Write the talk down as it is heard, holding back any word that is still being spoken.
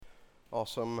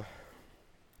Awesome.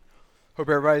 Hope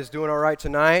everybody's doing all right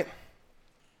tonight.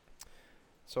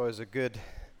 It's always a good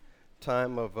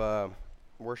time of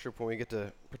worship when we get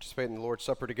to participate in the Lord's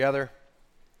Supper together.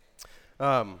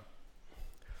 I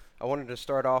wanted to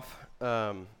start off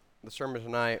the sermon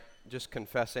tonight just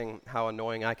confessing how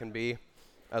annoying I can be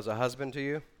as a husband to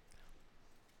you.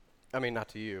 I mean, not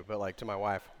to you, but like to my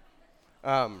wife.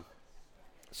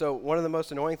 So one of the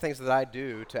most annoying things that I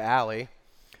do to Allie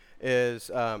is,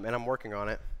 and I'm working on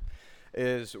it,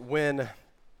 is when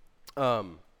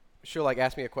she'll like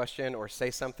ask me a question or say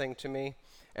something to me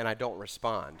and I don't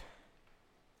respond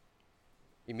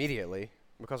immediately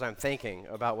because I'm thinking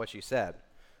about what she said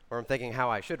or I'm thinking how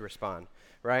I should respond,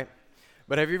 right?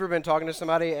 But have you ever been talking to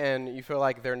somebody and you feel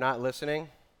like they're not listening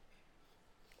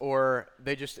or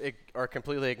they just are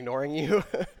completely ignoring you,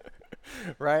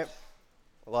 right?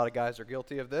 A lot of guys are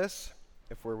guilty of this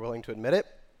if we're willing to admit it.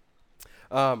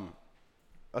 I'll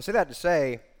say that to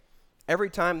say, every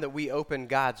time that we open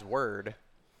God's Word,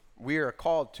 we are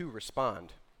called to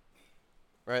respond,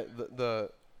 right? The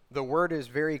Word is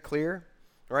very clear,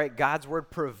 right? God's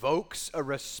Word provokes a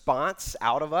response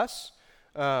out of us.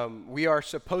 We are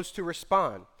supposed to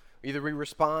respond. Either we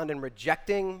respond in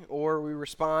rejecting or we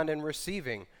respond in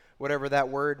receiving, whatever that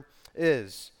word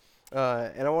is.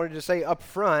 And I wanted to say up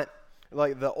front,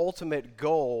 like the ultimate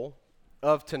goal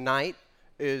of tonight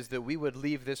is that we would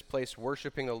leave this place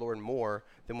worshiping the Lord more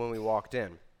than when we walked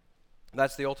in.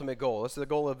 That's the ultimate goal. That's the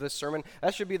goal of this sermon.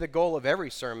 That should be the goal of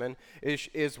every sermon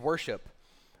is worship.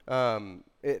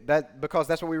 Because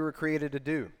that's what we were created to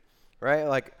do, right?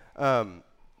 Like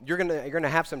you're gonna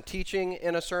have some teaching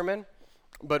in a sermon,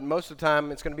 but most of the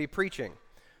time it's gonna be preaching.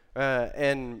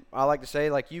 And I like to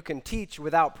say, like, you can teach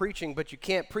without preaching, but you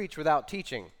can't preach without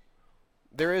teaching.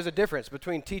 There is a difference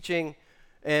between teaching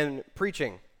and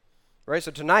preaching. Right,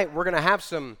 so tonight we're going to have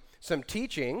some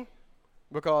teaching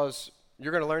because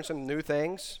you're going to learn some new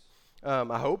things,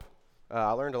 I hope.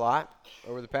 I learned a lot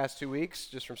over the past 2 weeks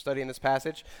just from studying this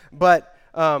passage. But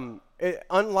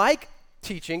unlike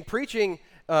teaching, preaching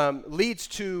leads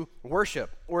to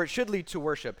worship, or it should lead to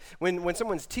worship. When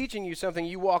someone's teaching you something,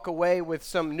 you walk away with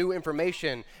some new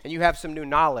information and you have some new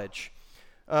knowledge.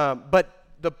 But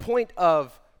the point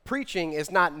of preaching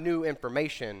is not new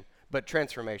information, but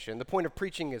transformation. The point of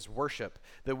preaching is worship,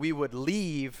 that we would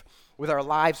leave with our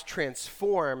lives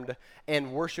transformed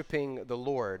and worshiping the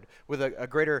Lord with a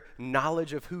greater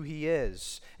knowledge of who He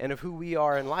is and of who we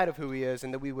are in light of who He is,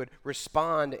 and that we would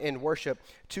respond in worship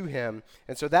to Him.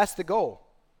 And so that's the goal,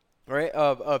 right,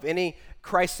 of any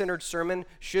Christ-centered sermon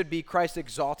should be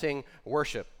Christ-exalting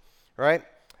worship, right?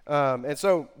 And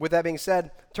so with that being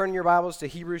said, turn your Bibles to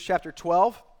Hebrews chapter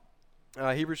 12.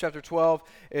 Hebrews chapter 12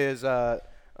 is...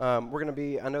 we're going to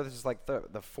be, I know this is like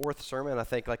the fourth sermon, I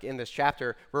think, like in this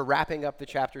chapter. We're wrapping up the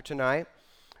chapter tonight,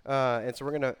 and so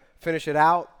we're going to finish it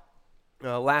out.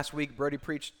 Last week, Brody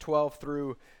preached 12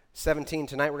 through 17.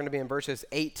 Tonight, we're going to be in verses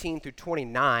 18 through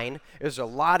 29. There's a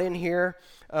lot in here.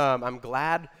 I'm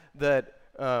glad that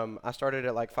I started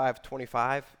at like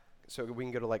 5:25, so we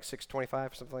can go to like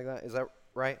 6:25, something like that. Is that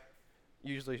right?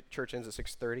 Usually, church ends at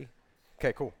 6:30.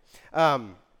 Okay, cool.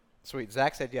 Sweet.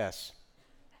 Zach said yes.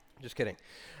 Just kidding.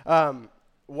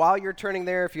 While you're turning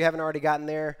there, if you haven't already gotten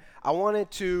there, I wanted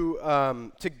to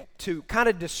kind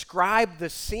of describe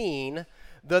the scene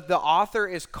that the author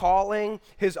is calling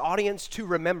his audience to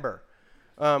remember.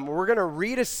 We're going to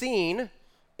read a scene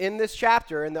in this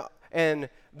chapter, and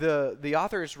the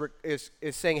author is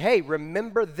saying, hey,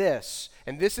 remember this,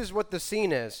 and this is what the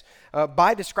scene is.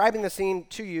 By describing the scene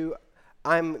to you,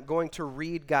 I'm going to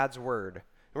read God's word.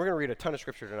 We're going to read a ton of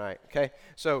scripture tonight, okay?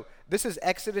 So this is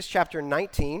Exodus chapter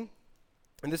 19,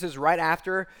 and this is right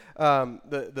after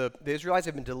the Israelites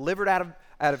have been delivered out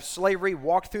of slavery,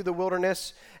 walked through the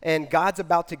wilderness, and God's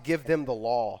about to give them the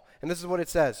law. And this is what it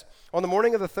says. On the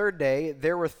morning of the third day,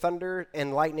 there were thunder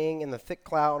and lightning and the thick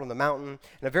cloud on the mountain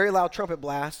and a very loud trumpet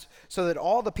blast, so that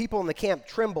all the people in the camp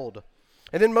trembled.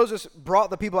 And then Moses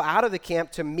brought the people out of the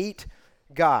camp to meet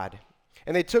God,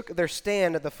 and they took their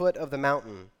stand at the foot of the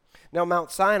mountain. Now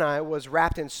Mount Sinai was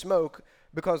wrapped in smoke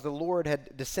because the Lord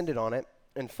had descended on it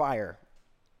in fire.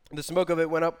 The smoke of it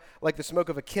went up like the smoke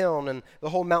of a kiln, and the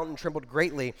whole mountain trembled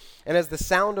greatly. And as the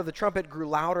sound of the trumpet grew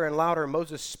louder and louder,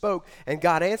 Moses spoke, and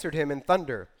God answered him in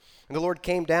thunder. And the Lord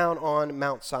came down on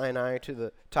Mount Sinai to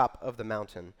the top of the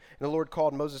mountain. And the Lord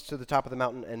called Moses to the top of the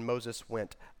mountain, and Moses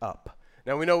went up.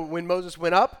 Now we know when Moses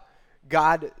went up,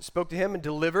 God spoke to him and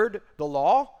delivered the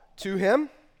law to him.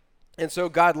 And so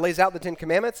God lays out the Ten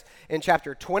Commandments in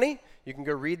chapter 20. You can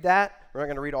go read that. We're not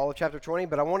going to read all of chapter 20,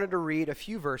 but I wanted to read a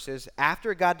few verses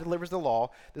after God delivers the law.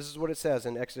 This is what it says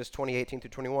in Exodus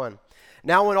 20:18-21.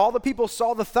 Now when all the people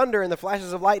saw the thunder and the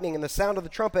flashes of lightning and the sound of the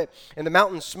trumpet and the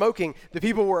mountain smoking, the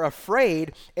people were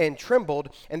afraid and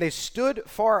trembled, and they stood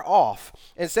far off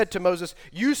and said to Moses,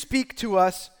 "You speak to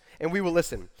us, and we will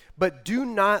listen. But do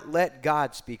not let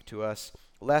God speak to us,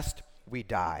 lest we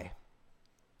die."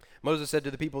 Moses said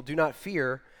to the people, "Do not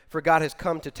fear, for God has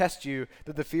come to test you,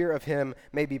 that the fear of him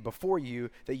may be before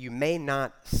you, that you may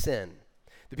not sin."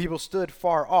 The people stood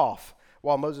far off,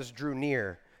 while Moses drew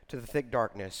near to the thick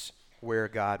darkness where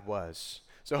God was.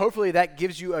 So hopefully that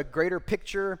gives you a greater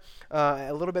picture,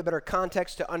 a little bit better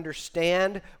context to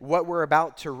understand what we're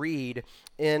about to read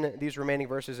in these remaining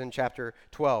verses in chapter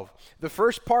 12. The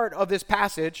first part of this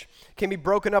passage can be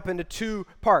broken up into two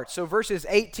parts. So verses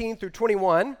 18 through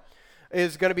 21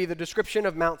 is going to be the description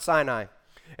of Mount Sinai.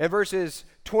 And verses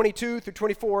 22 through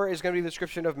 24 is going to be the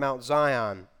description of Mount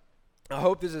Zion. I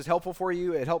hope this is helpful for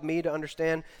you. It helped me to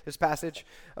understand this passage.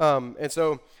 And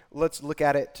so let's look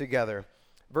at it together.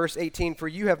 Verse 18, "For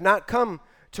you have not come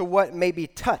to what may be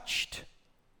touched,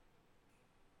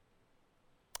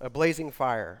 a blazing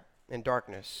fire and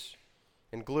darkness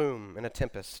and gloom and a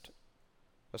tempest,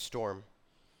 a storm,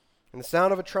 and the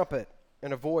sound of a trumpet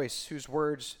and a voice whose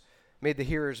words made the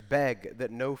hearers beg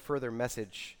that no further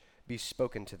message be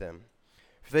spoken to them.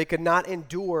 For they could not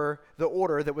endure the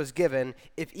order that was given,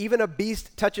 if even a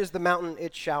beast touches the mountain,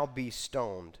 it shall be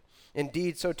stoned.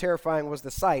 Indeed, so terrifying was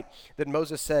the sight that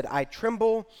Moses said, I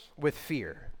tremble with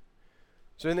fear."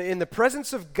 So in the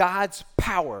presence of God's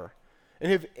power,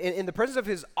 and in the presence of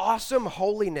his awesome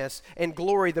holiness and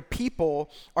glory, the people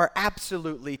are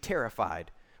absolutely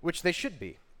terrified, which they should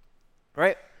be,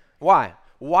 right? Why?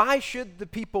 Why should the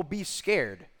people be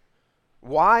scared?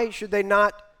 Why should they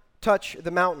not touch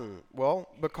the mountain? Well,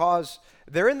 because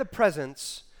they're in the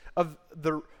presence of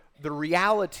the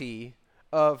reality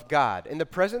of God. In the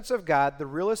presence of God, the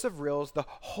realest of reals, the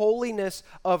holiness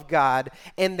of God,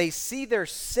 and they see their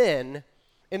sin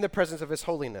in the presence of his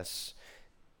holiness.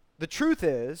 The truth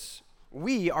is,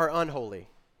 we are unholy.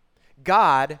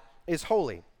 God is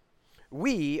holy.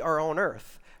 We are on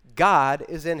earth. God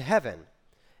is in heaven.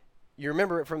 You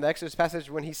remember it from the Exodus passage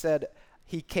when he said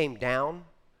he came down?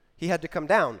 He had to come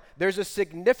down. There's a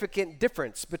significant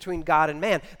difference between God and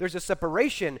man. There's a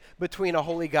separation between a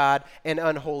holy God and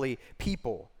unholy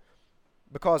people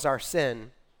because our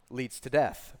sin leads to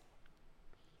death.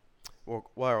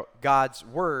 Well, God's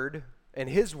word and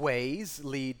his ways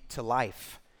lead to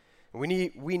life. We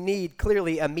need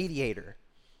clearly a mediator,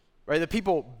 right? The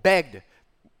people begged.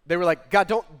 They were like, God,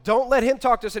 don't let him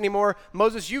talk to us anymore.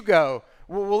 Moses, you go.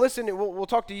 We'll listen. We'll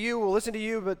talk to you. We'll listen to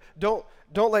you, but don't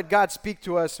let God speak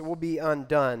to us. We'll be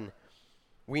undone.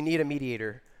 We need a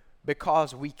mediator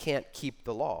because we can't keep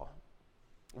the law.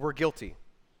 We're guilty.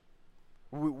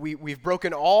 We've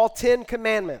broken all 10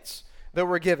 commandments that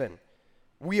were given.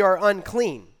 We are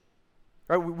unclean.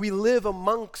 Right? We live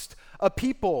amongst a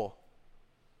people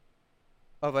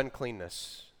of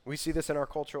uncleanness. We see this in our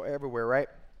culture everywhere, right?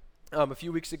 A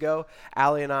few weeks ago,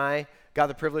 Allie and I got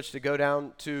the privilege to go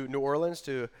down to New Orleans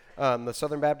to the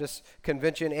Southern Baptist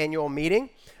Convention annual meeting.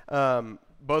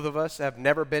 Both of us have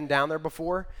never been down there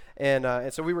before,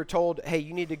 and so we were told, hey,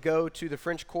 you need to go to the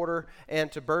French Quarter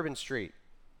and to Bourbon Street.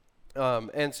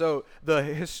 And so the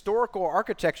historical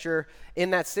architecture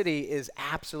in that city is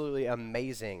absolutely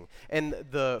amazing, and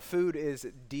the food is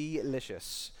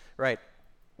delicious, right?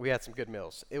 We had some good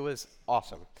meals. It was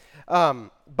awesome.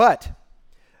 But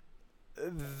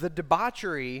the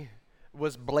debauchery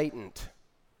was blatant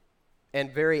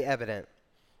and very evident.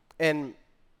 And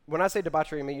when I say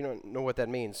debauchery, I mean, you don't know what that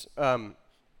means. The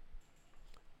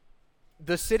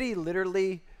city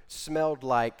literally smelled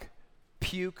like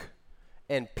puke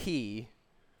and pee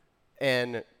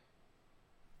and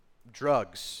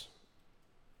drugs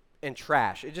and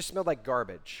trash. It just smelled like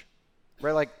garbage,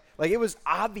 right? Like it was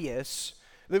obvious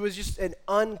that it was just an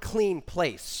unclean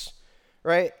place,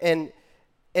 right? And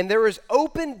there was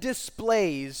open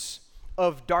displays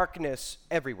of darkness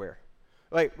everywhere,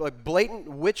 like blatant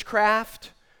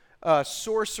witchcraft,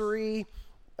 sorcery,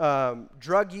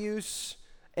 drug use,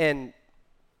 and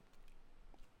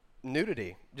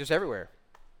nudity just everywhere,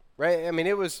 right? I mean,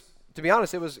 it was, to be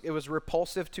honest, it was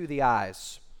repulsive to the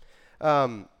eyes.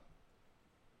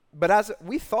 But as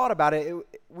we thought about it,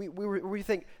 we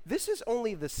think this is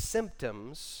only the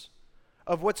symptoms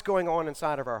of what's going on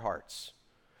inside of our hearts.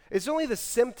 It's only the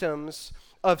symptoms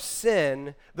of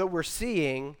sin that we're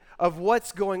seeing of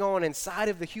what's going on inside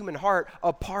of the human heart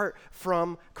apart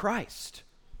from Christ.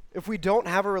 If we don't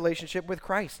have a relationship with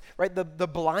Christ, right? The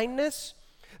blindness,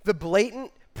 the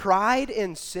blatant pride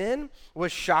in sin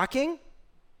was shocking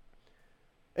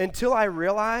until I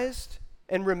realized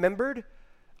and remembered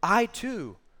I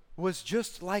too was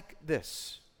just like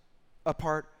this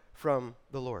apart from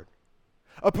the Lord.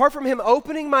 Apart from him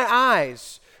opening my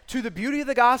eyes to the beauty of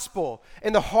the gospel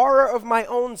and the horror of my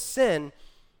own sin,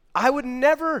 I would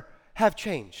never have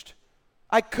changed.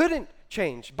 I couldn't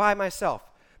change by myself.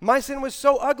 My sin was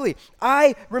so ugly.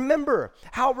 I remember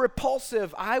how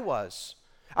repulsive I was.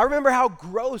 I remember how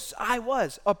gross I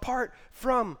was apart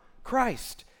from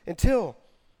Christ until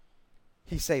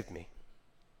he saved me.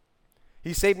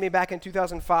 He saved me back in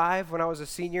 2005 when I was a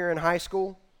senior in high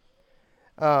school.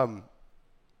 When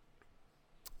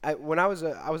I was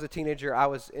a teenager, I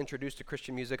was introduced to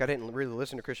Christian music. I didn't really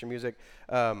listen to Christian music.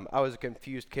 I was a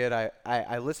confused kid.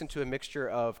 I listened to a mixture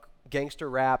of gangster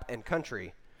rap and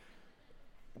country.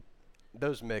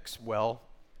 Those mix well.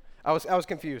 I was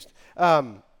confused.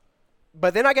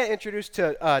 But then I got introduced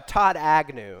to Todd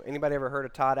Agnew. Anybody ever heard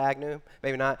of Todd Agnew?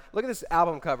 Maybe not. Look at this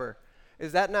album cover.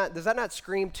 Does that not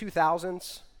scream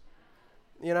 2000s?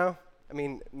 You know? I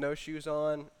mean, no shoes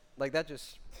on. Like that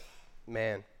just,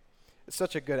 man. It's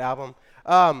such a good album.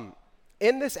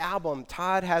 In this album,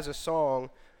 Todd has a song.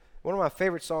 One of my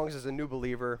favorite songs as a new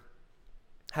believer,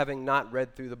 having not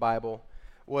read through the Bible,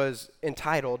 was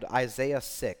entitled Isaiah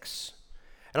 6.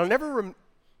 And I'll never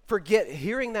forget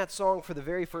hearing that song for the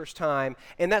very first time,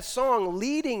 and that song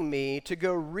leading me to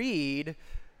go read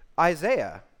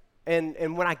Isaiah.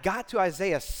 And when I got to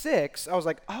Isaiah 6, I was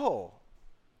like, oh,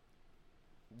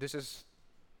 this is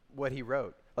what he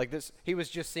wrote. Like this, he was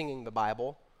just singing the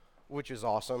Bible, which is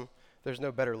awesome. There's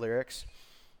no better lyrics.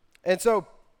 And so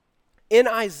in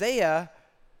Isaiah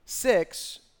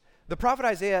 6, the prophet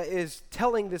Isaiah is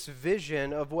telling this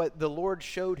vision of what the Lord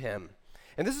showed him.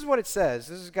 And this is what it says.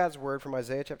 This is God's word from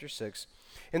Isaiah chapter 6.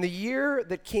 In the year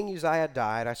that King Uzziah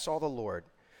died, I saw the Lord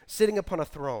sitting upon a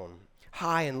throne,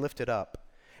 high and lifted up,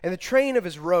 and the train of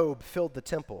his robe filled the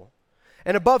temple.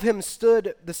 And above him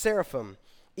stood the seraphim.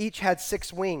 Each had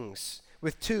 6 wings.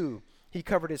 With 2 he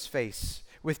covered his face.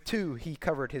 With 2 he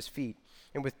covered his feet.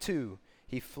 And with 2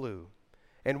 he flew.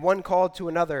 And one called to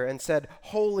another and said,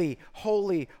 Holy,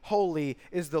 holy, holy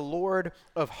is the Lord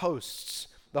of hosts.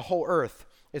 The whole earth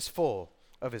is full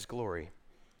of his glory.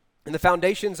 And the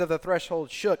foundations of the threshold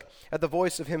shook at the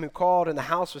voice of him who called, and the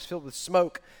house was filled with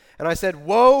smoke. And I said,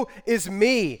 Woe is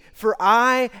me, for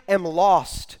I am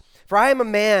lost. For I am a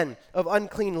man of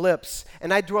unclean lips,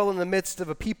 and I dwell in the midst of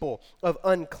a people of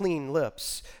unclean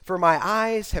lips. For my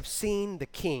eyes have seen the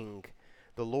King,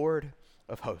 the Lord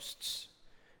of hosts.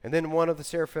 And then one of the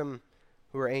seraphim,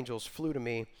 who are angels, flew to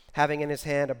me, having in his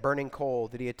hand a burning coal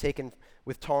that he had taken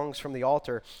with tongs from the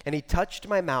altar. And he touched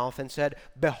my mouth and said,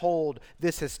 Behold,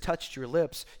 this has touched your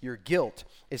lips. Your guilt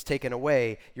is taken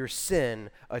away, your sin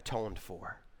atoned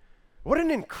for. What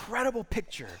an incredible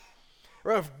picture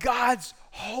of God's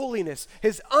holiness,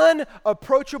 his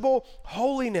unapproachable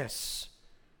holiness,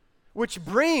 which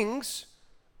brings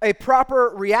a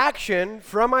proper reaction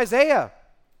from Isaiah,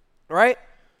 right?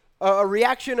 A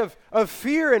reaction of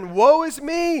fear and woe is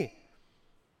me.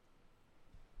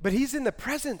 But he's in the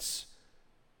presence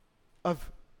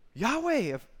of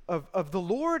Yahweh, of the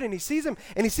Lord, and he sees him,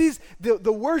 and he sees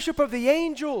the worship of the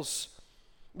angels,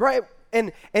 right?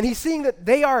 And he's seeing that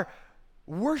they are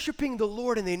worshiping the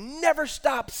Lord, and they never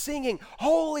stop singing,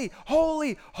 Holy,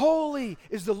 holy, holy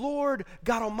is the Lord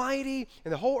God Almighty,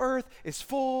 and the whole earth is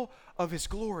full of his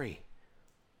glory.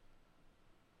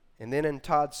 And then in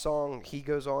Todd's song, he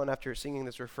goes on after singing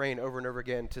this refrain over and over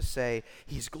again to say,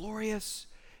 He's glorious,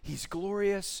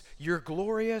 you're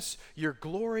glorious,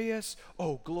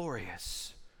 oh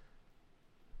glorious.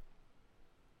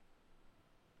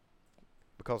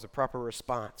 Because the proper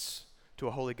response to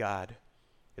a holy God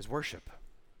is worship.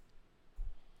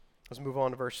 Let's move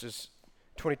on to verses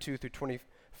 22 through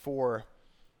 24,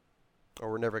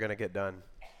 or we're never going to get done.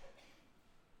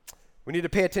 We need to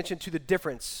pay attention to the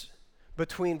difference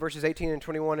between verses 18 and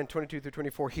 21 and 22 through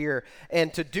 24 here.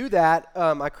 And to do that,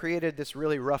 I created this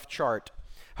really rough chart.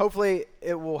 Hopefully,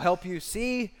 it will help you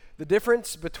see the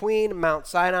difference between Mount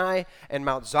Sinai and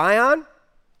Mount Zion.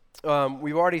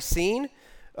 We've already seen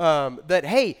that,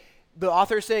 hey, the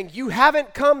author is saying, you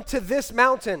haven't come to this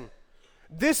mountain.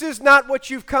 This is not what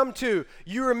you've come to.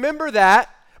 You remember that,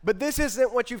 but this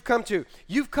isn't what you've come to.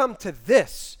 You've come to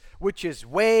this, which is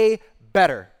way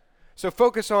better. So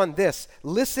focus on this.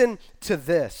 Listen to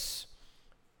this.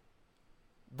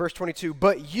 Verse 22,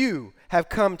 But you have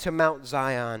come to Mount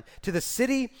Zion, to the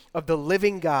city of the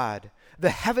living God,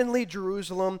 the heavenly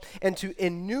Jerusalem, and to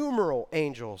innumerable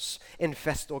angels in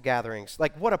festal gatherings.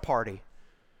 Like, what a party.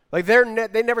 Like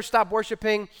they never stop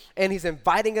worshiping, and he's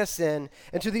inviting us in.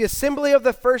 And to the assembly of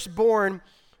the firstborn,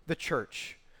 the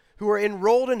church, who are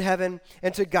enrolled in heaven,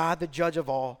 and to God, the judge of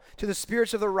all, to the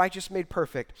spirits of the righteous made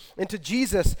perfect, and to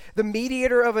Jesus, the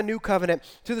mediator of a new covenant,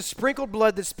 to the sprinkled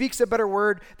blood that speaks a better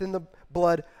word than the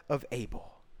blood of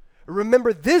Abel.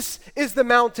 Remember, this is the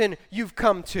mountain you've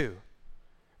come to,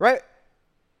 right?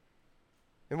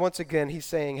 And once again, he's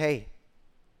saying, hey,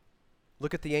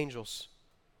 look at the angels.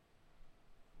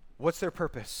 What's their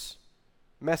purpose?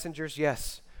 Messengers,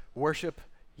 yes. Worship,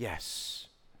 yes.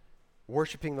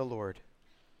 Worshiping the Lord.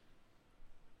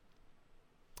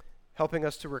 Helping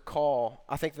us to recall,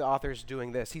 I think the author is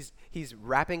doing this. He's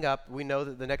wrapping up. We know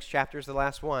that the next chapter is the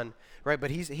last one, right?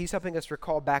 But he's helping us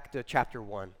recall back to chapter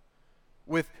 1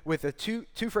 with the two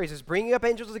phrases, bringing up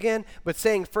angels again, but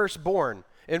saying firstborn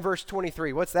in verse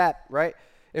 23. What's that, right?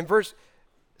 In verse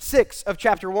 6 of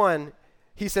chapter 1,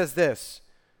 he says this.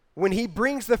 When he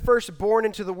brings the firstborn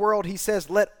into the world, he says,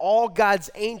 let all God's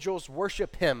angels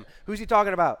worship him. Who's he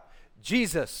talking about?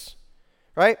 Jesus,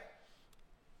 right?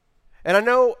 And I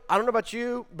don't know about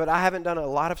you, but I haven't done a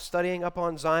lot of studying up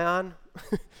on Zion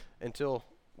until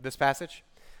this passage.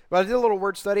 But I did a little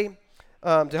word study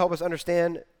to help us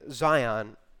understand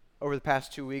Zion over the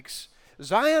past 2 weeks.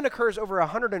 Zion occurs over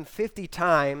 150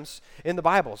 times in the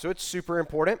Bible, so it's super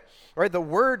important, right? The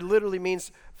word literally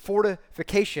means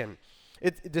fortification.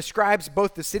 It describes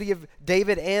both the city of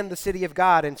David and the city of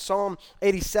God. In Psalm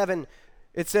 87,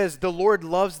 it says, the Lord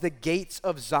loves the gates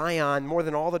of Zion more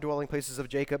than all the dwelling places of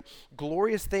Jacob.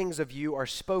 Glorious things of you are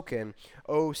spoken,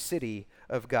 O city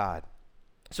of God.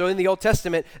 So in the Old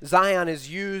Testament, Zion is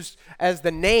used as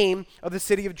the name of the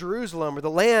city of Jerusalem or the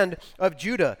land of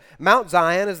Judah. Mount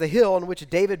Zion is the hill on which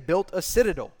David built a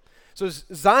citadel. So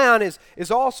Zion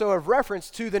is also a reference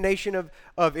to the nation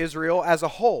of Israel as a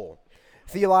whole.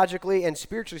 Theologically and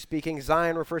spiritually speaking,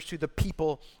 Zion refers to the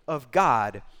people of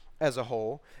God as a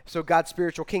whole. So God's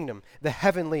spiritual kingdom, the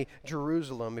heavenly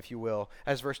Jerusalem, if you will,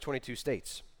 as verse 22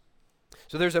 states.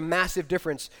 So there's a massive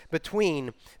difference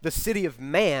between the city of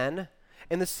man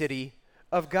and the city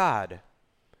of God.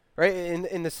 Right?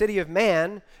 In the city of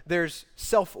man, there's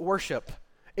self-worship.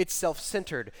 It's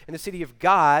self-centered. In the city of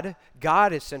God,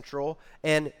 God is central,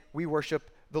 and we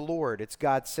worship the Lord. It's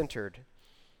God-centered.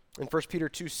 In 1 Peter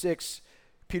 2:6,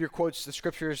 Peter quotes the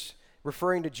scriptures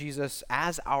referring to Jesus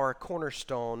as our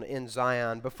cornerstone in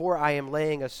Zion.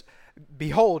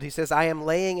 Behold, he says, I am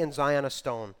laying in Zion a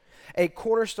stone, a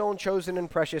cornerstone chosen and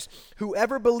precious.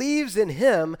 Whoever believes in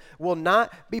him will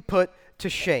not be put to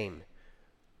shame.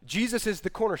 Jesus is the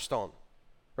cornerstone,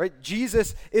 right?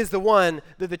 Jesus is the one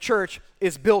that the church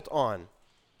is built on.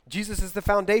 Jesus is the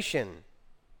foundation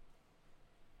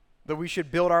that we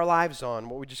should build our lives on,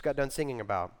 what we just got done singing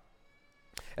about.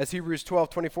 As Hebrews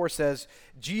 12:24 says,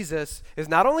 Jesus is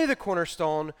not only the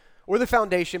cornerstone or the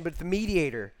foundation, but the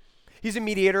mediator. He's a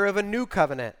mediator of a new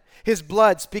covenant. His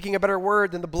blood speaking a better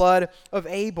word than the blood of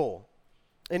Abel.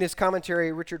 In his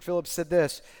commentary, Richard Phillips said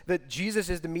this, that Jesus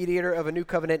is the mediator of a new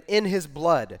covenant in his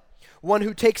blood, one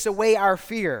who takes away our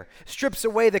fear, strips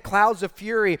away the clouds of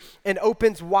fury, and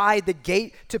opens wide the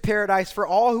gate to paradise for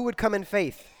all who would come in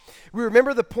faith. We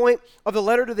remember the point of the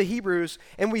letter to the Hebrews,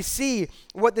 and we see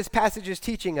what this passage is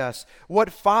teaching us,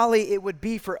 what folly it would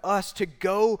be for us to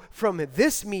go from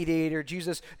this mediator,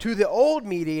 Jesus, to the old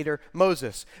mediator,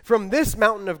 Moses, from this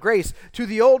mountain of grace to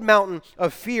the old mountain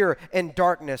of fear and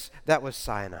darkness that was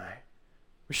Sinai.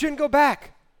 We shouldn't go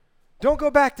back. Don't go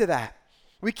back to that.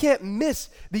 We can't miss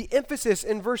the emphasis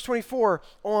in verse 24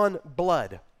 on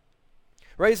blood.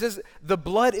 Right? It says the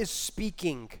blood is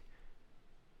speaking.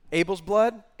 Abel's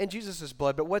blood and Jesus'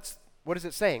 blood. But what is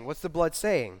it saying? What's the blood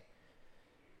saying?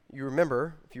 You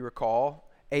remember, if you recall,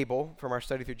 Abel from our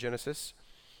study through Genesis.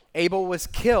 Abel was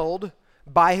killed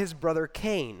by his brother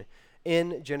Cain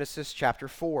in Genesis chapter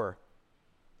 4.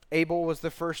 Abel was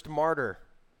the first martyr.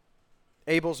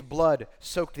 Abel's blood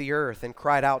soaked the earth and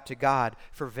cried out to God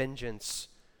for vengeance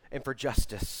and for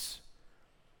justice.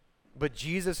 But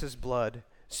Jesus' blood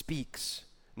speaks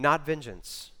not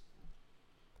vengeance,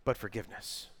 but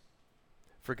forgiveness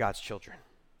for God's children.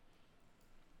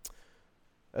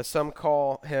 As some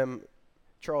call him,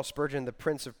 Charles Spurgeon, the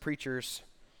Prince of Preachers,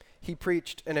 he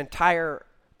preached an entire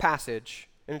passage,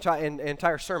 an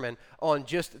entire sermon on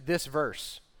just this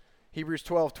verse, Hebrews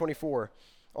 12:24.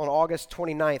 On August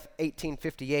 29th,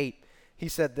 1858, he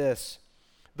said this,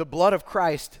 "The blood of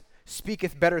Christ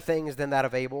speaketh better things than that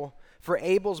of Abel, for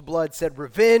Abel's blood said,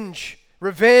 Revenge,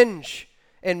 revenge,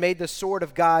 and made the sword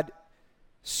of God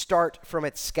start from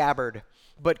its scabbard.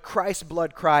 But Christ's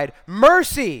blood cried,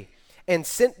 Mercy, and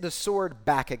sent the sword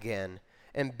back again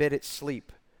and bid it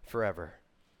sleep forever."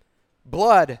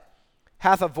 Blood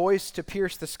hath a voice to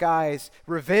pierce the skies.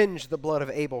 Revenge the blood of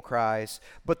Abel cries.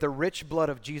 But the rich blood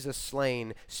of Jesus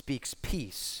slain speaks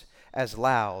peace as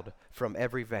loud from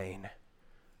every vein.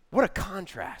 What a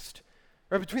contrast,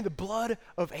 right, between the blood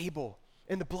of Abel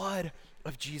and the blood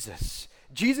of Jesus.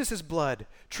 Jesus' blood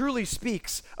truly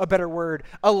speaks a better word,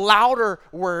 a louder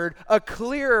word, a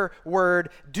clearer word.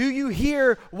 Do you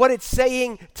hear what it's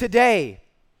saying today?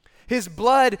 His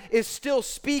blood is still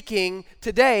speaking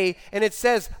today, and it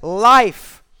says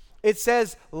life. It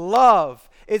says love.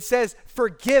 It says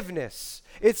forgiveness.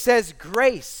 It says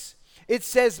grace. It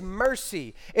says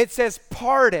mercy. It says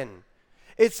pardon.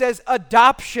 It says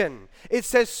adoption. It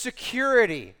says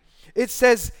security. It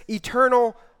says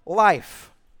eternal life.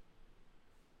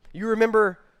 You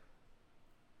remember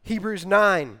Hebrews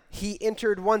 9. He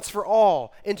entered once for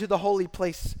all into the holy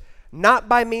place, not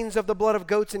by means of the blood of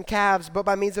goats and calves, but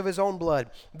by means of his own blood,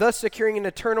 thus securing an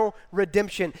eternal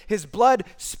redemption. His blood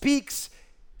speaks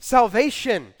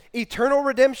salvation, eternal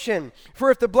redemption.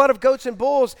 For if the blood of goats and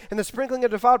bulls and the sprinkling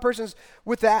of defiled persons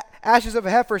with the ashes of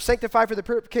a heifer sanctify for the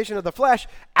purification of the flesh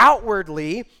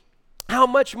outwardly, how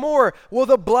much more will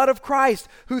the blood of Christ,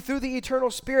 who through the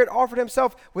eternal Spirit offered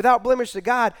himself without blemish to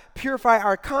God, purify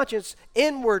our conscience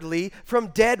inwardly from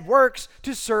dead works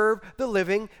to serve the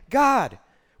living God?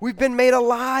 We've been made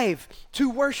alive to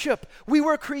worship. We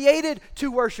were created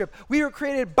to worship. We were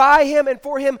created by him and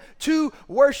for him to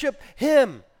worship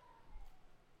him.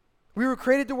 We were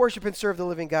created to worship and serve the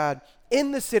living God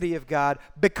in the city of God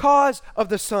because of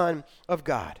the Son of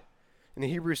God. And in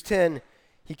Hebrews 10,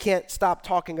 he can't stop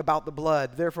talking about the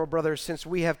blood. Therefore, brothers, since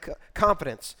we have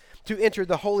confidence to enter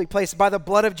the holy place by the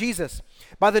blood of Jesus,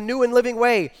 by the new and living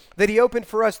way that he opened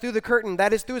for us through the curtain,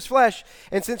 that is through his flesh,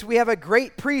 and since we have a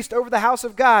great priest over the house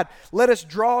of God, let us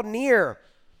draw near.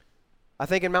 I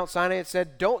think in Mount Sinai it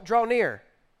said, don't draw near,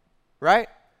 right?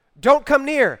 Don't come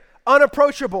near,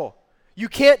 unapproachable. You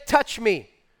can't touch me.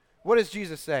 What does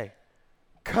Jesus say?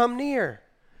 Come near,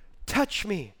 touch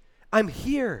me. I'm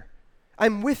here.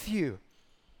 I'm with you.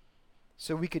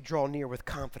 So we could draw near with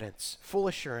confidence, full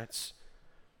assurance.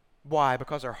 Why?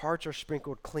 Because our hearts are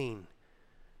sprinkled clean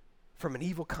from an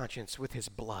evil conscience with his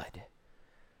blood.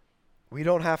 We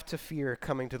don't have to fear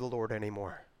coming to the Lord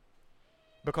anymore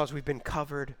because we've been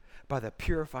covered by the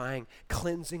purifying,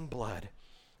 cleansing blood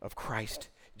of Christ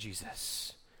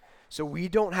Jesus. So we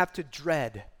don't have to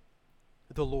dread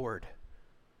the Lord.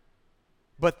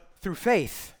 But through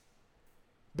faith,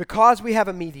 because we have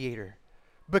a mediator,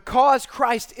 because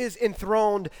Christ is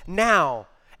enthroned now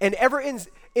and ever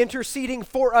interceding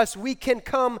for us, we can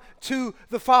come to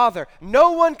the Father.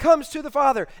 No one comes to the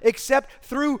Father except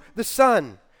through the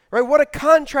Son. Right? What a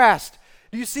contrast.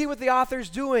 Do you see what the author's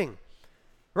doing?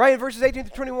 Right? In verses 18 to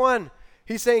 21,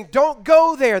 he's saying, don't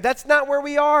go there. That's not where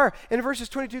we are. And in verses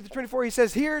 22 to 24, he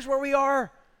says, here's where we are.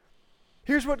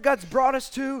 Here's what God's brought us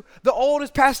to. The old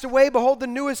has passed away. Behold, the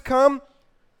new has come.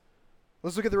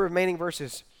 Let's look at the remaining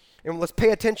verses. And let's pay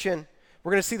attention.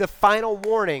 We're going to see the final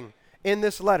warning in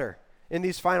this letter, in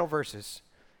these final verses.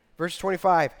 Verse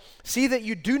 25, see that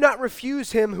you do not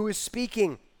refuse him who is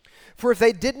speaking. For if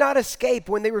they did not escape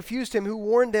when they refused him who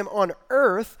warned them on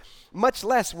earth, much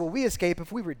less will we escape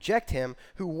if we reject him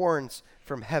who warns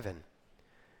from heaven.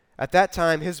 At that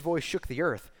time his voice shook the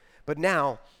earth, but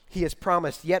now he has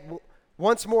promised, yet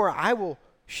once more I will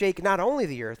shake not only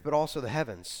the earth, but also the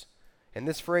heavens. And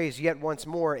this phrase, yet once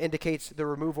more, indicates the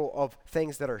removal of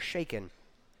things that are shaken,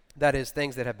 that is,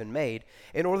 things that have been made,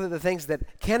 in order that the things that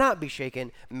cannot be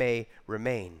shaken may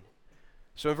remain.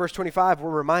 So in verse 25, we're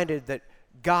reminded that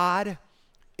God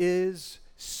is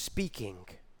speaking.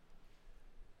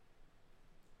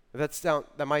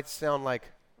 That might sound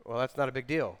like, well, that's not a big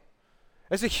deal.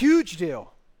 That's a huge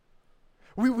deal.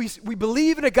 We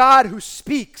believe in a God who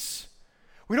speaks.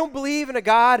 We don't believe in a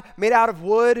God made out of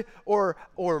wood or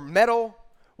metal.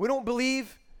 We don't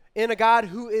believe in a God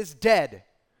who is dead,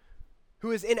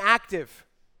 who is inactive,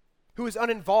 who is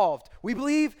uninvolved. We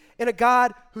believe in a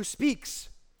God who speaks.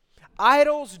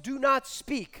 Idols do not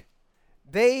speak.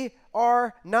 They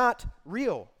are not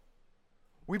real.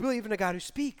 We believe in a God who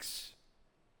speaks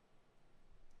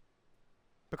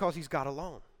because he's God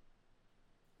alone.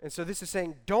 And so this is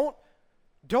saying, don't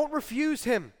refuse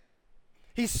him.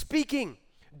 He's speaking.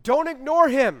 Don't ignore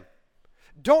him.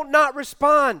 Don't not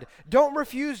respond. Don't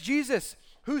refuse Jesus,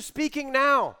 who's speaking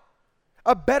now.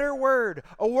 A better word,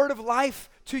 a word of life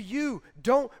to you.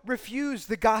 Don't refuse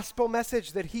the gospel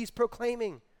message that he's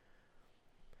proclaiming.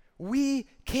 We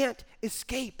can't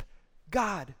escape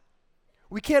God.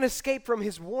 We can't escape from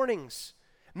his warnings.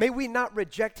 May we not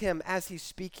reject him as he's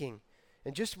speaking.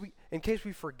 And in case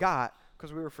we forgot,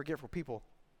 because we were forgetful people,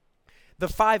 The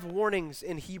 5 warnings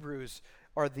in Hebrews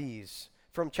are these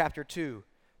from chapter 2.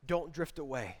 Don't drift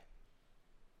away.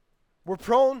 We're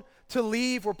prone to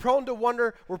leave. We're prone to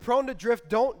wander. We're prone to drift.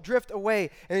 Don't drift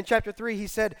away. And in chapter 3, he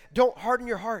said, don't harden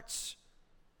your hearts.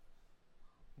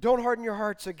 Don't harden your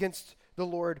hearts against the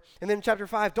Lord. And then in chapter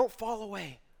 5, don't fall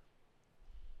away.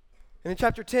 And in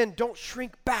chapter 10, don't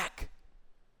shrink back.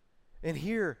 And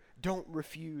here, don't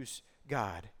refuse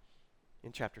God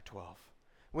in chapter 12.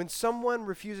 When someone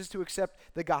refuses to accept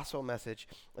the gospel message,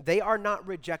 they are not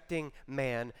rejecting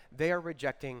man, they are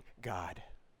rejecting God.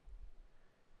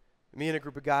 Me and a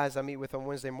group of guys I meet with on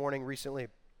Wednesday morning recently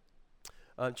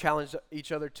challenged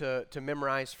each other to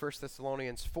memorize 1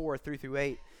 Thessalonians 4,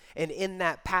 3-8. And in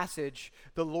that passage,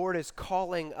 the Lord is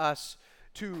calling us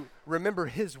to remember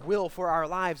his will for our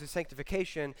lives as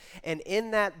sanctification. And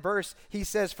in that verse, he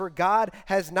says, for God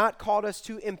has not called us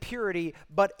to impurity,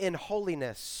 but in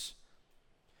holiness.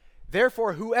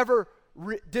 Therefore, whoever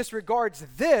disregards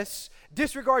this,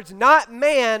 disregards not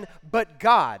man, but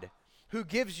God, who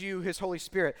gives you his Holy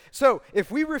Spirit. So,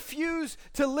 if we refuse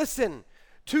to listen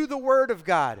to the word of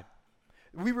God,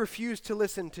 we refuse to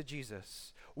listen to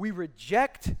Jesus. We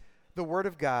reject the word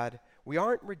of God. We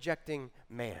aren't rejecting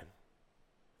man,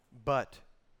 but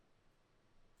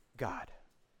God.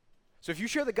 So if you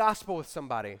share the gospel with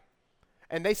somebody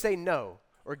and they say no,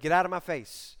 or get out of my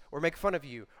face, or make fun of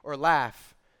you, or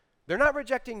laugh, they're not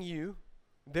rejecting you,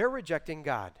 they're rejecting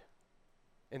God.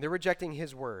 And they're rejecting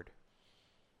his word.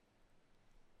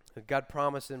 God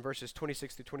promised in verses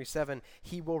 26-27,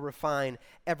 he will refine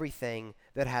everything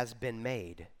that has been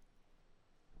made.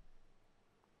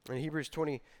 In Hebrews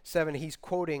 27, he's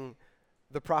quoting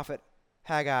the prophet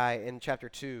Haggai in chapter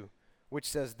 2, which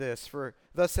says this, for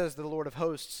thus says the Lord of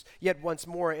hosts, yet once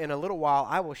more in a little while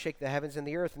I will shake the heavens and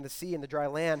the earth and the sea and the dry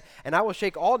land, and I will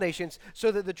shake all nations,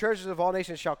 so that the treasures of all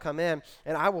nations shall come in,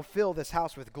 and I will fill this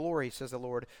house with glory, says the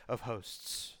Lord of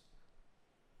hosts.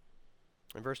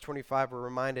 In verse 25, we're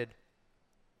reminded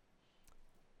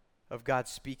of God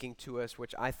speaking to us,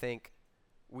 which I think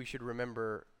we should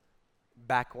remember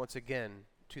back once again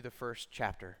to the first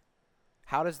chapter.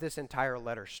 How does this entire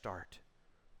letter start?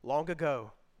 Long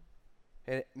ago,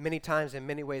 and many times in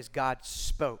many ways, God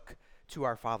spoke to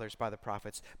our fathers by the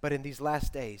prophets. But in these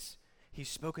last days, he's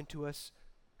spoken to us,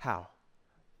 how?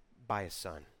 By his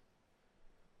son.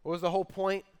 What was the whole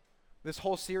point? This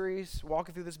whole series,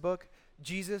 walking through this book,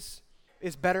 Jesus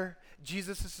is better.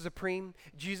 Jesus is supreme.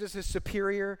 Jesus is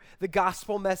superior. The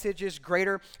gospel message is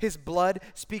greater. His blood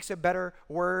speaks a better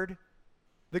word.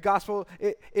 The gospel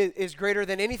is greater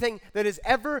than anything that has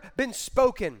ever been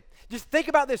spoken. Just think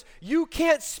about this. You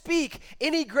can't speak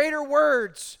any greater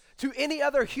words to any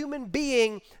other human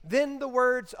being than the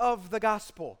words of the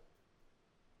gospel.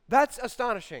 That's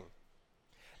astonishing.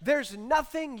 There's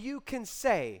nothing you can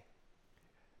say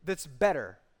that's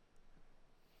better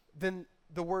than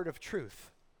the word of truth,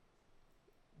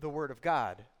 the word of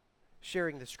God,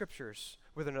 sharing the scriptures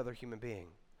with another human being.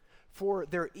 For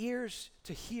their ears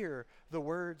to hear the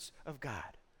words of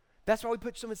God. That's why we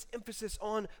put so much emphasis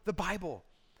on the Bible.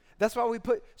 That's why we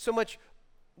put so much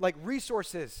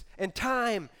resources and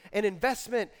time and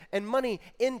investment and money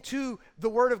into the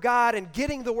Word of God and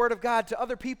getting the Word of God to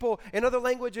other people in other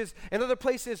languages and other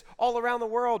places all around the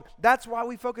world. That's why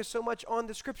we focus so much on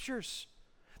the Scriptures.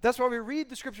 That's why we read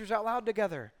the Scriptures out loud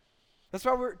together. That's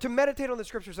why we're to meditate on the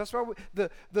Scriptures. That's why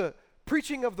the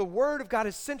preaching of the Word of God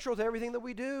is central to everything that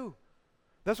we do.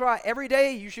 That's why every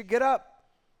day you should get up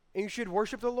and you should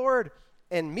worship the Lord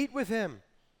and meet with him.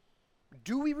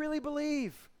 Do we really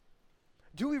believe?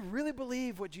 Do we really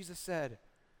believe what Jesus said?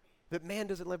 That man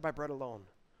doesn't live by bread alone,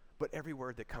 but every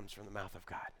word that comes from the mouth of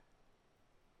God.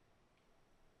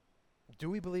 Do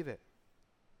we believe it?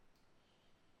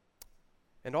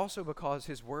 And also because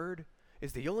his word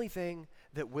is the only thing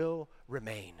that will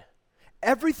remain.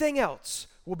 Everything else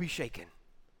will be shaken.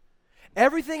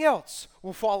 Everything else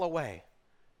will fall away.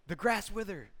 The grass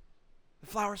withers, the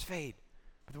flowers fade,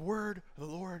 but the word of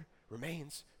the Lord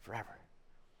remains forever.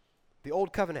 The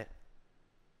old covenant,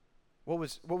 what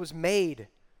was made,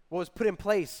 what was put in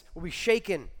place, will be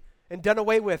shaken and done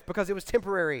away with because it was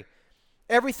temporary.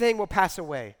 Everything will pass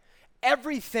away.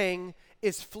 Everything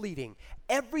is fleeting.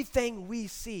 Everything we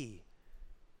see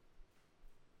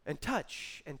and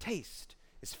touch and taste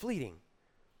is fleeting,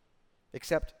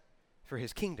 except for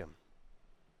his kingdom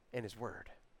and his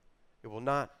word. It will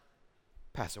not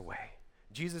pass away.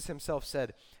 Jesus himself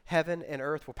said, heaven and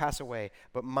earth will pass away,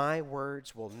 but my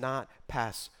words will not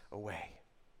pass away.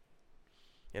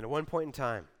 And at one point in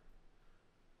time,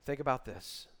 think about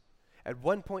this. At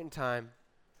one point in time,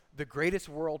 the greatest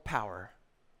world power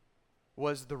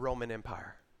was the Roman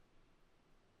Empire.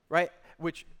 Right?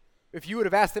 which if you would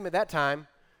have asked them at that time,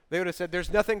 they would have said,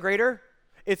 there's nothing greater.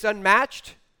 It's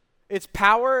unmatched. Its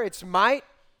power, its might,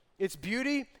 its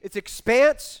beauty, its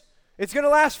expanse, it's going to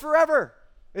last forever.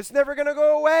 It's never going to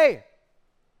go away.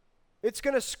 It's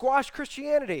going to squash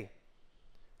Christianity.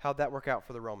 How'd that work out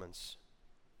for the Romans?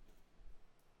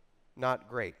 Not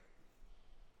great.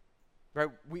 Right?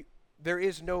 There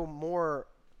is no more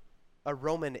a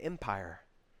Roman Empire,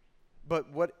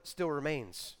 but what still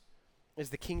remains is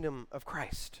the kingdom of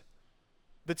Christ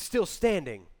that's still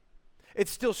standing.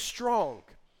 It's still strong.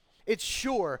 It's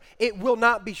sure. It will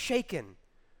not be shaken.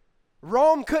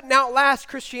 Rome couldn't outlast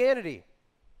Christianity.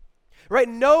 Right?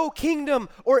 No kingdom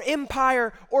or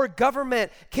empire or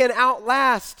government can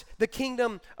outlast the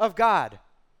kingdom of God.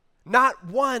 Not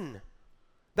one.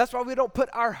 That's why we don't put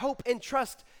our hope and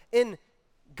trust in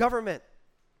government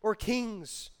or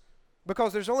kings,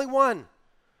 because there's only one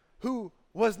who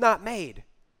was not made.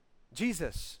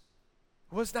 Jesus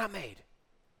was not made.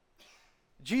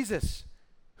 Jesus,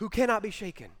 who cannot be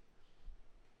shaken.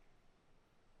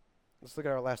 Let's look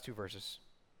at our last two verses.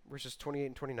 Verses 28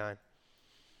 and 29. It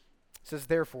says,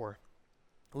 therefore,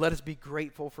 let us be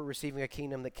grateful for receiving a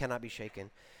kingdom that cannot be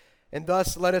shaken. And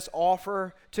thus let us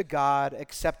offer to God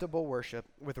acceptable worship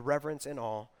with reverence and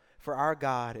awe, for our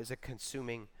God is a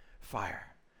consuming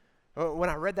fire. When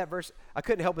I read that verse, I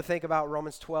couldn't help but think about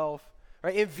Romans 12.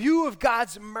 Right? In view of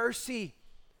God's mercy,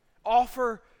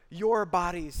 offer your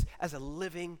bodies as a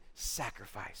living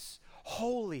sacrifice,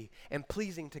 holy and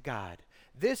pleasing to God.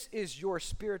 This is your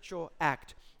spiritual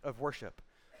act of worship,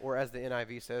 or as the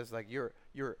NIV says, like your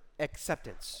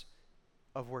acceptance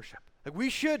of worship. Like we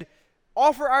should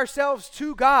offer ourselves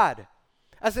to God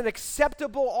as an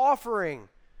acceptable offering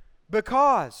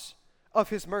because of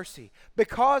his mercy,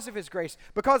 because of his grace,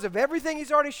 because of everything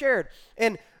he's already shared.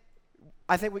 And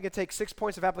I think we can take 6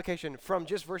 points of application from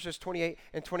just verses 28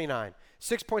 and 29.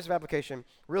 6 points of application,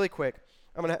 really quick.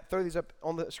 I'm going to throw these up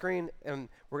on the screen, and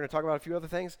we're going to talk about a few other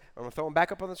things. I'm going to throw them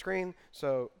back up on the screen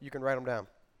so you can write them down.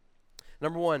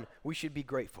 Number one, we should be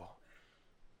grateful.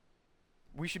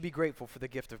 We should be grateful for the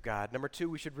gift of God. Number two,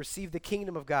 we should receive the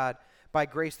kingdom of God by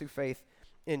grace through faith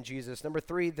in Jesus. Number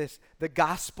three, the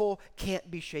gospel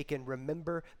can't be shaken.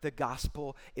 Remember, the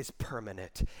gospel is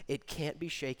permanent. It can't be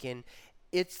shaken.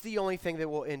 It's the only thing that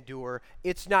will endure.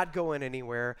 It's not going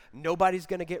anywhere. Nobody's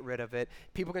going to get rid of it.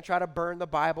 People can try to burn the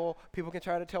Bible. People can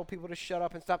try to tell people to shut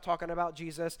up and stop talking about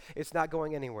Jesus. It's not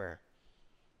going anywhere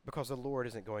because the Lord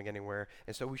isn't going anywhere.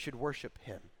 And so we should worship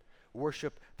him.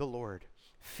 Worship the Lord.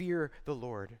 Fear the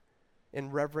Lord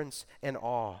in reverence and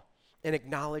awe, and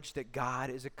acknowledge that God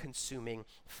is a consuming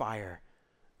fire,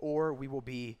 or we will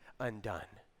be undone.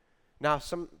 Now,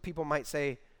 some people might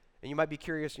say, and you might be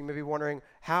curious, you may be wondering,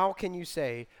 how can you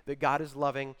say that God is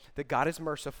loving, that God is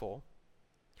merciful,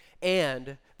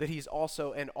 and that he's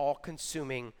also an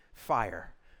all-consuming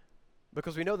fire?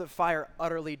 Because we know that fire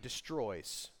utterly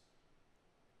destroys.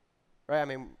 Right? I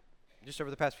mean, just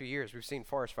over the past few years, we've seen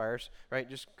forest fires, right?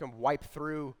 Just come wipe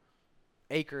through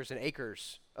acres and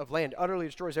acres of land, utterly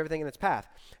destroys everything in its path.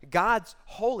 God's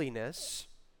holiness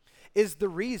is the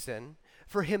reason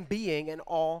for him being an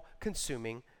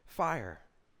all-consuming fire.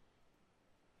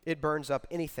 It burns up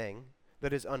anything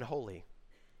that is unholy.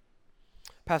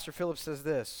 Pastor Phillips says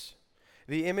this: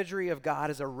 the imagery of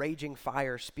God as a raging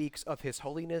fire speaks of his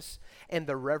holiness and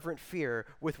the reverent fear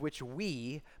with which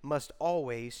we must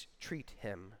always treat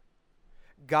him.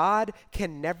 God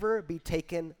can never be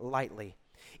taken lightly.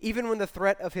 Even when the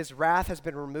threat of his wrath has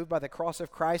been removed by the cross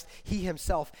of Christ, he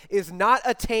himself is not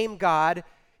a tame God.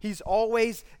 He's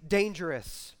always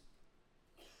dangerous.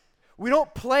 We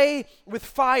don't play with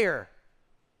fire.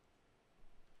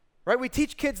 Right? We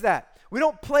teach kids that. We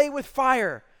don't play with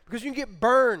fire because you can get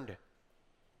burned.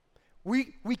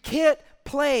 We can't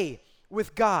play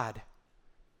with God.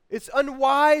 It's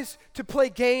unwise to play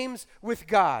games with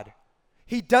God.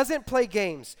 He doesn't play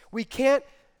games. We can't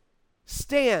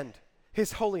stand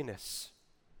his holiness.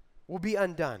 We'll be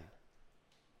undone.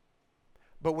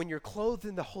 But when you're clothed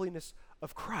in the holiness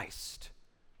of Christ,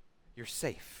 you're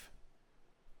safe.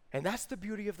 And that's the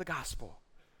beauty of the gospel.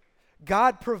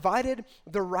 God provided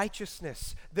the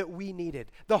righteousness that we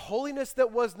needed, the holiness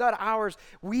that was not ours.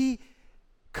 We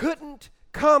couldn't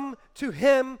come to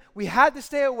him. We had to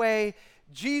stay away.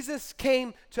 Jesus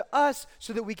came to us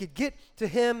so that we could get to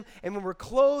him. And when we're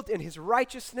clothed in his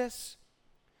righteousness,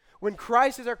 when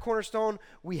Christ is our cornerstone,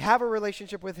 we have a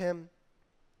relationship with him,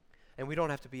 and we don't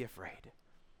have to be afraid.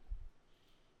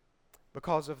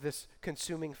 Because of this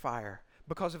consuming fire,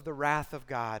 because of the wrath of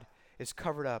God, is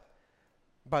covered up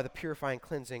by the purifying,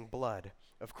 cleansing blood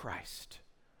of Christ.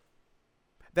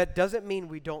 That doesn't mean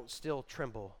we don't still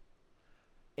tremble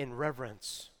in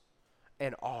reverence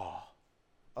and awe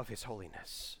of his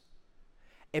holiness.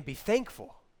 And be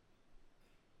thankful,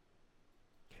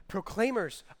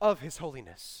 proclaimers of his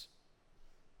holiness.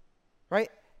 Right?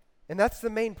 And that's the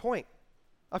main point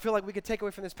I feel like we could take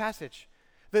away from this passage.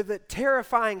 The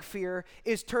terrifying fear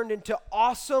is turned into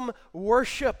awesome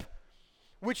worship,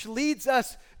 which leads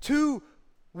us to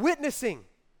witnessing.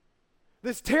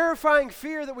 This terrifying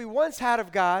fear that we once had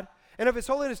of God and of his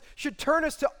holiness should turn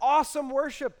us to awesome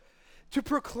worship, to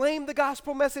proclaim the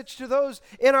gospel message to those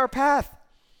in our path.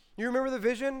 You remember the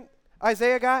vision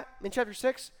Isaiah got in chapter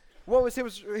 6? What was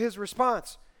his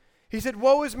response? He said,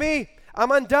 "Woe is me,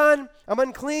 I'm undone, I'm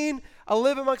unclean, I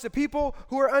live amongst a people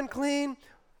who are unclean."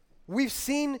 We've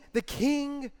seen the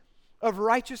King of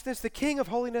righteousness, the King of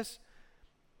holiness,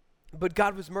 but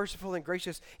God was merciful and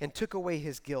gracious and took away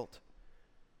his guilt.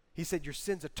 He said, "Your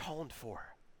sin's atoned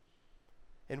for."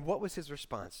 And what was his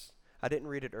response? I didn't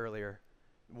read it earlier.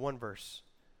 One verse.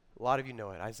 A lot of you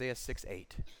know it. Isaiah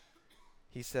 6:8.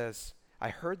 He says, "I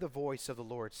heard the voice of the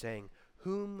Lord saying,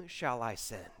 'Whom shall I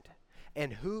send?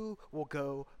 And who will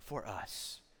go for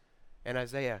us?' And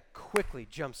Isaiah quickly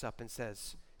jumps up and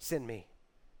says, 'Send me.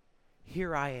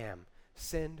 Here I am.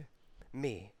 Send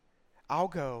me. I'll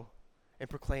go and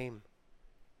proclaim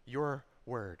your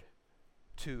word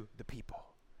to the people.'"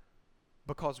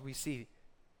 Because we see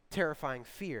terrifying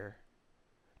fear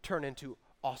turn into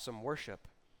awesome worship,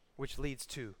 which leads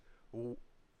to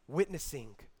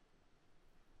witnessing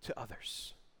to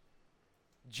others.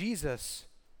 Jesus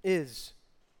is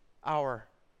our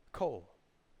coal.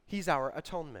 He's our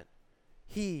atonement.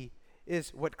 He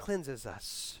is what cleanses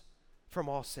us from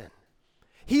all sin.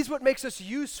 He's what makes us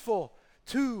useful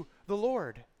to the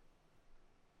Lord.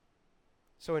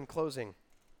 So in closing,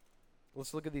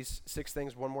 let's look at these 6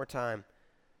 things one more time.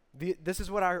 This is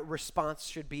what our response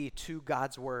should be to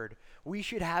God's word. We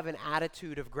should have an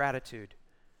attitude of gratitude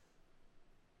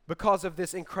because of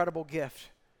this incredible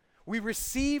gift. We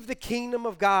receive the kingdom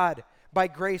of God by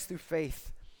grace through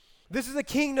faith. This is a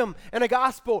kingdom and a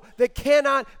gospel that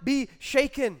cannot be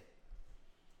shaken.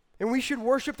 And we should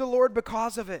worship the Lord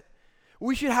because of it.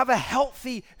 We should have a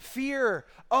healthy fear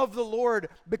of the Lord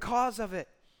because of it.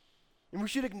 And we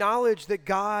should acknowledge that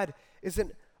God is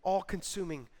an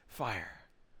all-consuming fire.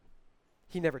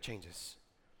 He never changes.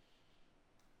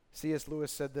 C.S.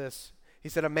 Lewis said this. He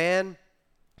said, "A man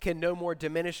can no more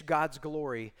diminish God's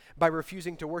glory by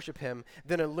refusing to worship him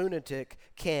than a lunatic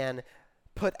can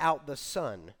put out the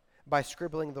sun by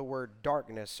scribbling the word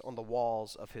darkness on the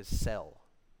walls of his cell."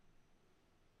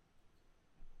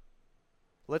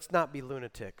 Let's not be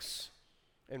lunatics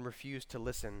and refuse to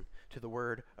listen to the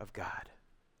word of God.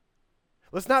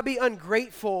 Let's not be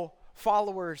ungrateful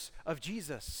followers of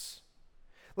Jesus.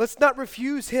 Let's not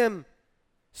refuse him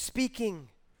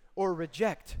speaking or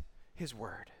reject his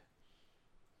word.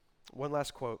 One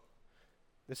last quote.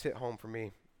 This hit home for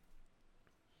me.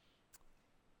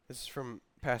 This is from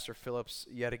Pastor Phillips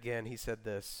yet again. He said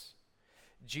this: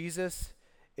 "Jesus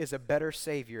is a better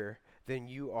Savior than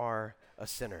you are a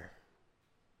sinner."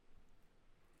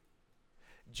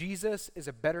 Jesus is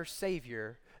a better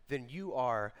Savior than you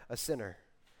are a sinner.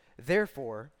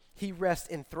 Therefore, he rests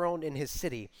enthroned in his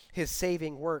city, his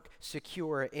saving work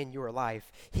secure in your life.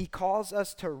 He calls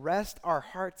us to rest our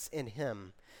hearts in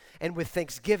him, and with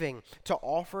thanksgiving to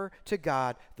offer to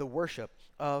God the worship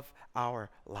of our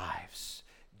lives.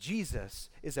 Jesus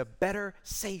is a better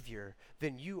Savior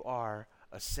than you are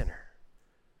a sinner.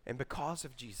 And because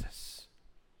of Jesus,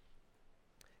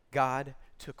 God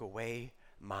took away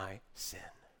my sin.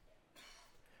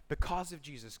 Because of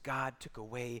Jesus, God took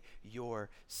away your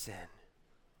sin.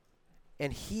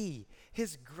 And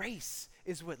his grace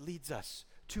is what leads us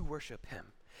to worship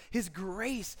him. His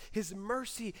grace, his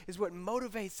mercy is what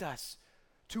motivates us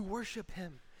to worship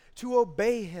him, to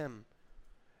obey him.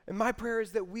 And my prayer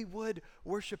is that we would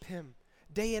worship him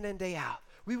day in and day out.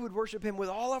 We would worship him with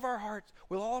all of our hearts,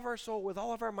 with all of our soul, with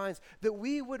all of our minds, that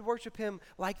we would worship him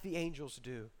like the angels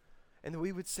do. And that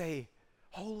we would say,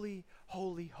 "Holy,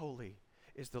 holy, holy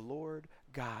is the Lord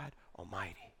God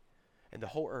Almighty, and the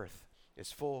whole earth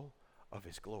is full of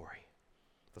his glory."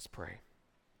 Let's pray.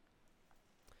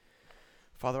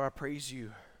 Father, I praise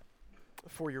you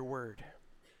for your word.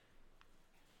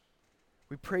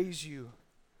 We praise you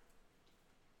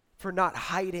for not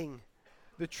hiding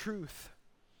the truth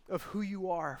of who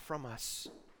you are from us.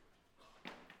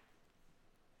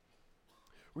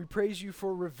 We praise you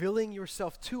for revealing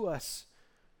yourself to us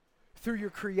through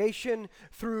your creation,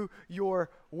 through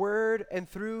your word, and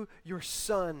through your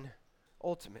Son,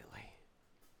 ultimately.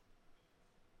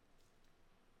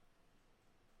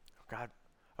 God,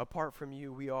 apart from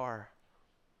you, we are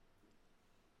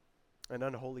an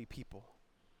unholy people.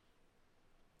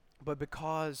 But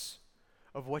because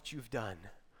of what you've done,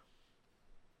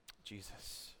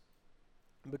 Jesus,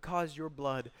 because your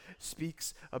blood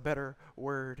speaks a better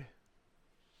word,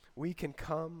 we can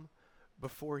come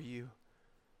before you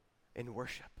in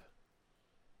worship.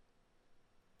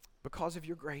 Because of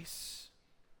your grace,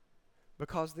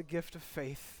 because of the gift of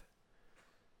faith,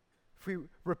 if we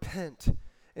repent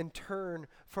and turn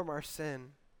from our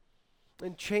sin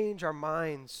and change our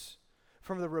minds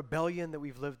from the rebellion that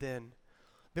we've lived in,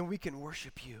 then we can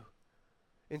worship you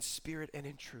in spirit and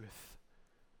in truth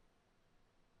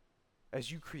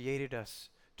as you created us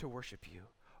to worship you,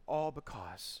 all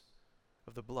because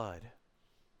of the blood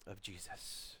of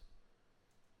Jesus.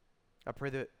 I pray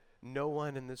that no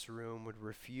one in this room would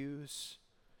refuse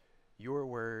your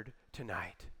word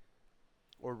tonight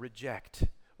or reject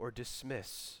or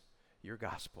dismiss your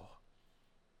gospel.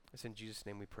 It's in Jesus'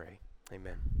 name we pray.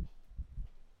 Amen.